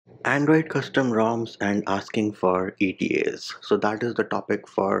Android custom ROMs and asking for ETAs. So that is the topic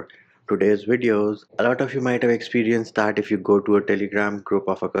for today's videos. A lot of you might have experienced that if you go to a Telegram group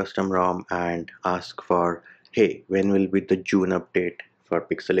of a custom ROM and ask for, hey, when will be the June update for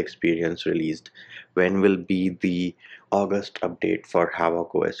Pixel Experience released? When will be the August update for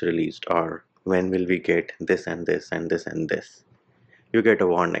Havoc OS released? Or when will we get this and this and this and this? You get a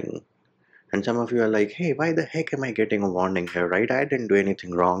warning. And some of you are like, hey, why the heck am I getting a warning here, right? I didn't do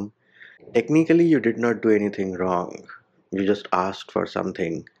anything wrong. Technically, you did not do anything wrong. You just asked for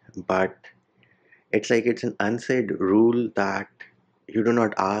something. But it's like it's an unsaid rule that you do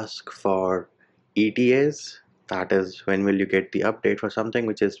not ask for ETAs. That is, when will you get the update for something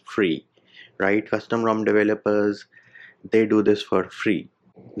which is free, right? Custom ROM developers, they do this for free.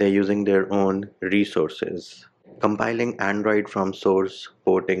 They're using their own resources. Compiling Android from source,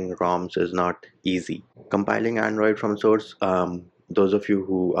 porting ROMs is not easy. Compiling Android from source, those of you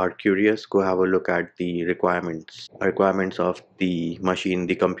who are curious, go have a look at the requirements of the machine,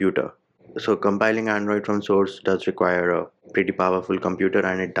 the computer. So compiling Android from source does require a pretty powerful computer,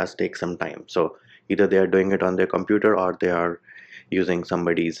 and it does take some time. So either they are doing it on their computer, or they are using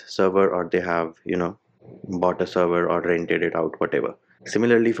somebody's server, or they have, bought a server or rented it out, whatever.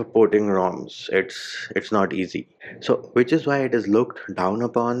 Similarly, for porting ROMs, it's not easy. So which is why it is looked down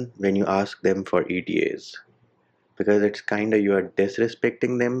upon when you ask them for ETAs, because it's kind of, you are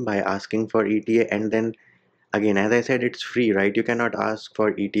disrespecting them by asking for ETA. And then again, as I said, it's free, right? You cannot ask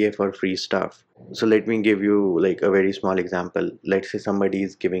for ETA for free stuff. So let me give you like a very small example. Let's say somebody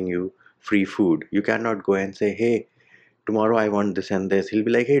is giving you free food. You cannot go and say, hey, tomorrow I want this and this. He'll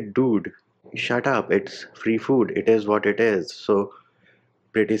be like, hey dude, shut up, it's free food, it is what it is. So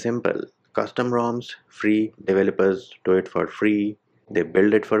pretty simple. Custom ROMs, free. Developers do it for free. They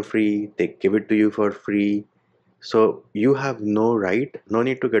build it for free. They give it to you for free. So you have no right, no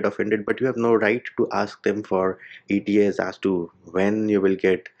need to get offended, but you have no right to ask them for ETAs as to when you will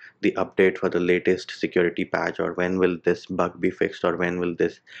get the update for the latest security patch, or when will this bug be fixed, or when will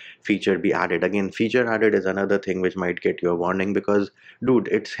this feature be added. Again, feature added is another thing which might get you a warning, because dude,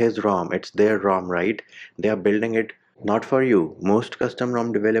 it's his ROM, it's their ROM, right? They are building it not for you. Most custom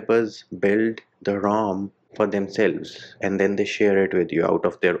ROM developers build the ROM for themselves, and then they share it with you out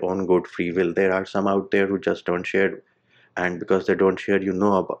of their own good free will. There are some out there who just don't share, and because they don't share, you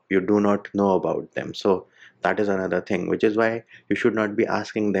do not know about them. So that is another thing, which is why you should not be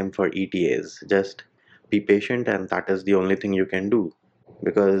asking them for ETAs. Just be patient, and that is the only thing you can do.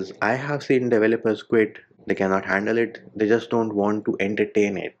 Because I have seen developers quit. They cannot handle it. They just don't want to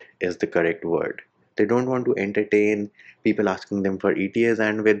entertain it, is the correct word. They don't want to entertain people asking them for ETAs.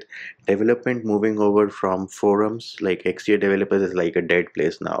 And with development moving over from forums, like XDA developers is like a dead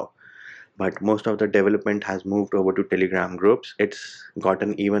place now. But most of the development has moved over to Telegram groups. It's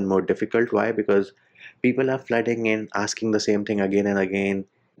gotten even more difficult. Why? Because people are flooding in, asking the same thing again and again.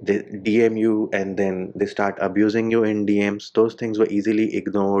 They DM you, and then they start abusing you in DMs. Those things were easily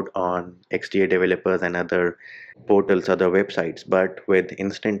ignored on XDA developers and other portals, other websites. But with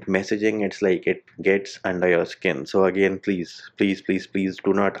instant messaging, it's like it gets under your skin. So again, please, please, please, please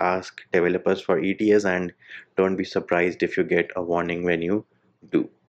do not ask developers for ETAs, and don't be surprised if you get a warning when you do.